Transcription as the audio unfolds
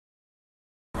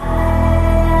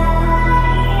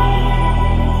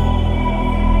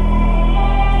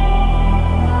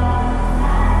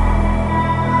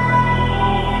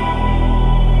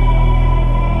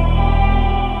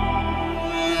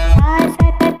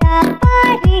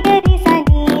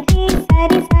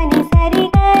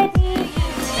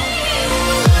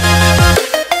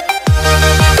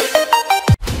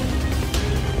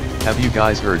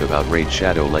guys heard about Raid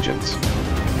Shadow Legends?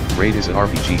 Raid is an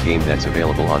RPG game that's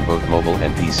available on both mobile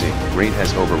and PC. Raid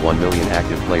has over 1 million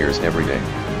active players every day.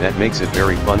 That makes it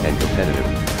very fun and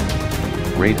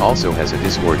competitive. Raid also has a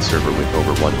Discord server with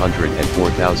over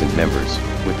 104,000 members,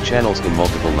 with channels in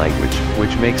multiple languages,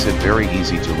 which makes it very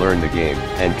easy to learn the game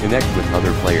and connect with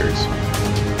other players.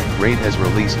 Raid has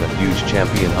released a huge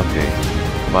champion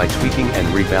update by tweaking and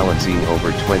rebalancing over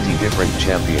 20 different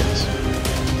champions.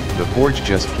 The Forge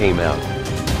just came out,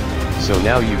 so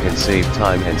now you can save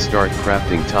time and start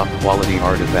crafting top quality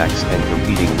artifacts and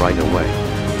competing right away.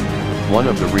 One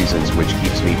of the reasons which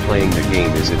keeps me playing the game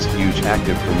is its huge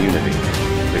active community.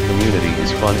 The community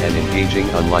is fun and engaging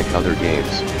unlike other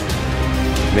games.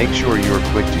 Make sure you're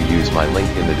quick to use my link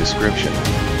in the description.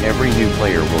 Every new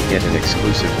player will get an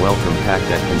exclusive welcome pack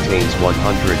that contains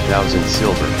 100,000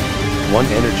 silver, 1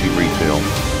 energy refill,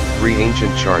 3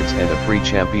 ancient shards and a free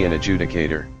champion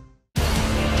adjudicator.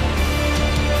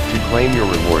 To claim your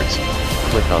rewards,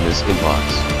 click on this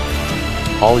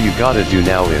inbox. All you gotta do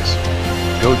now is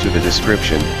go to the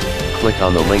description, click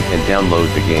on the link and download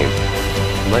the game.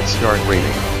 Let's start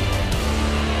raiding.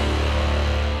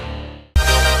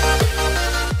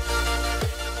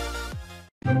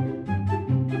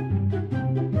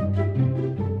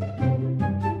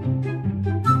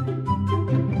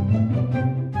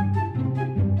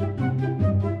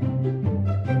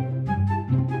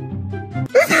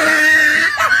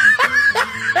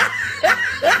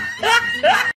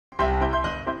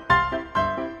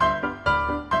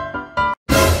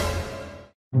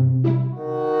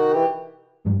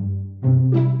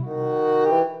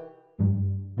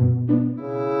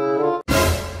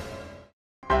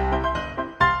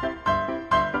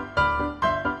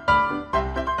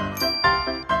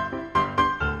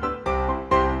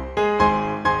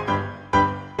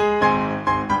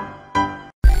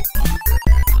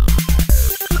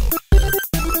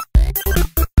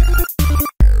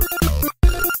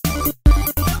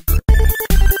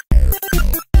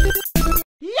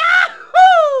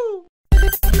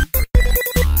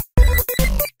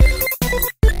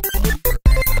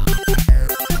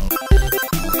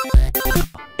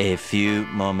 A few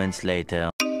moments later.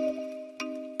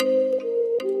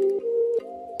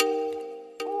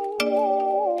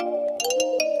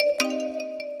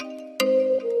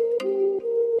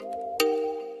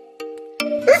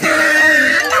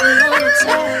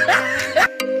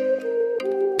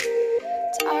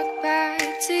 Talk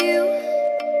back to you.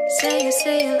 Say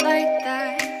it like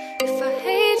that. If I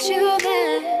hate you,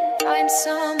 then find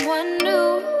someone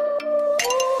new.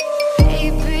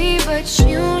 Baby, but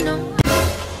you know.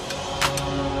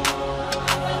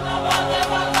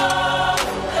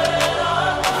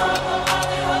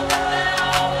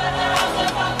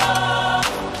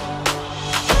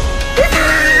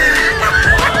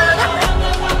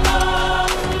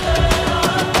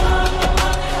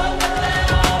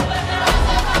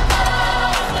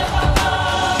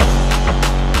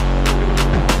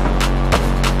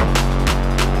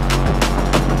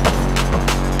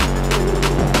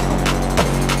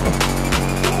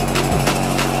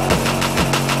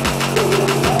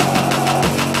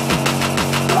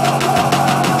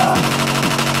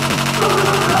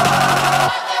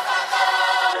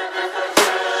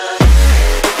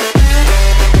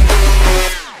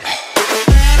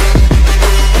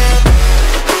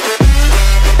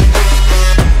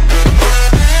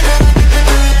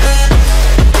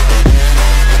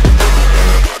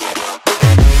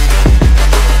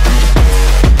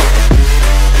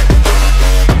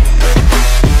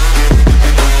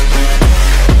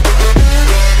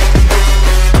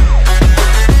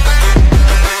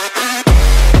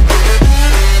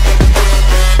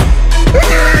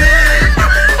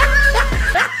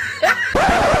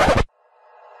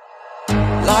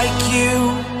 Like you,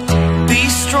 be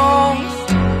strong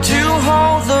to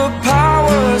hold the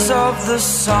powers of the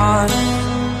sun.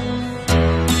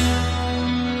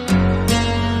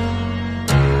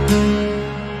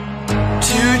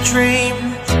 To dream,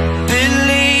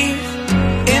 believe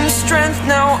in strength.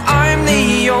 Now I'm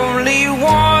the only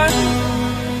one.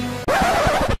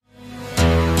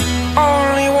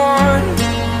 Only one.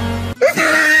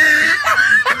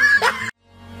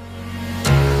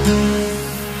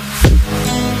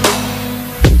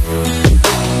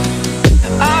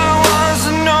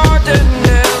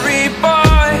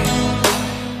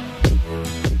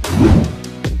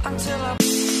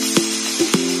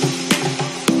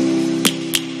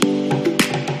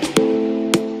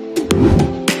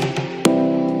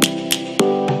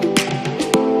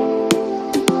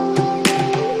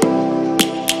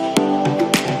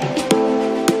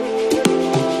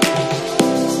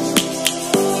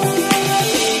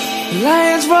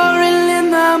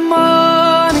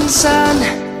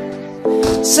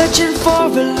 searching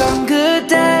for a longer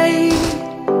day.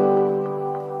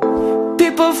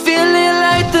 People feeling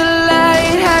like the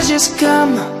light has just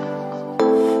come.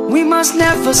 We must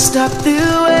never stop the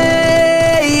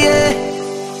way, yeah.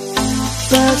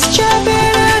 Birds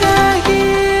chirping and I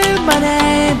hear my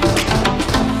name,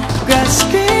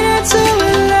 grasping into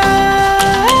a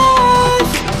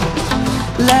life.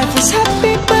 Life is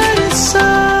happy but it's so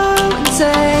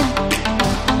insane.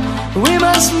 We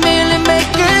must merely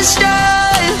make a start.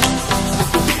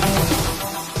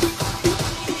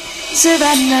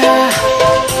 Savannah,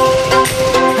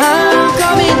 I'm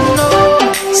coming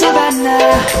home.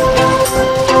 Savannah,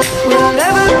 we'll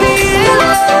never be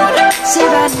alone.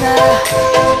 Savannah,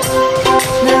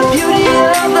 the beauty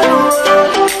of the world.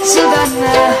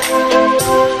 Savannah,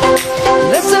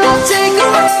 let's all take a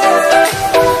walk.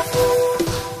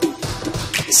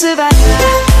 Savannah.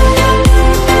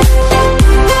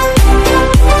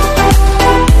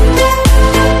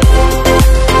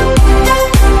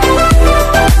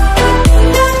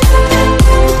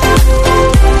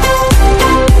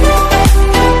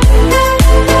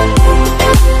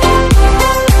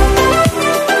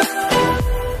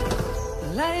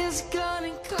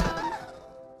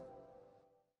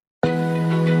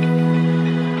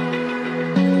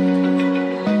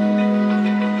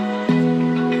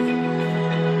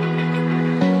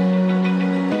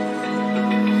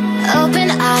 Open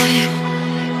eye,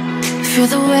 feel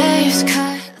the waves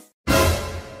cut.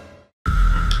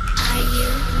 Are you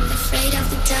afraid of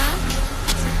the dark?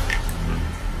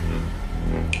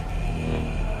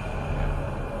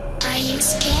 Are you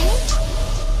scared?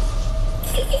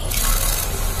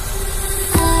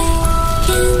 I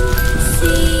can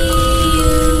see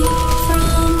you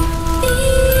from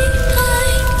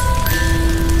behind.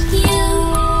 You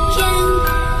can.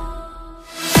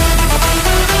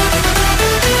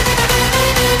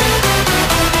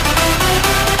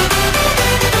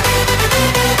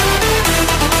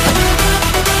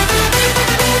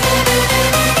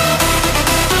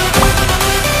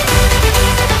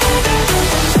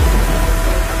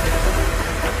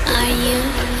 Are you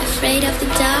afraid of the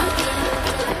dark?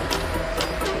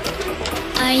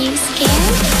 Are you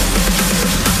scared?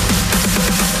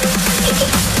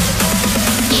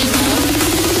 You know,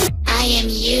 I am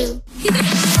you.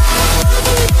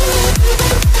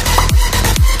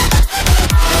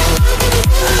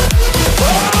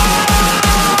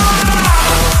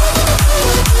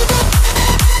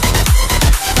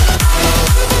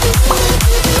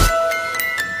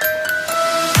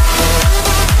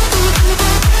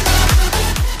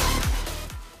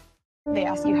 They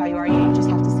ask you how you are, you just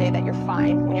have to say that you're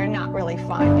fine when you're not really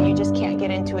fine, but you just can't get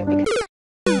into it because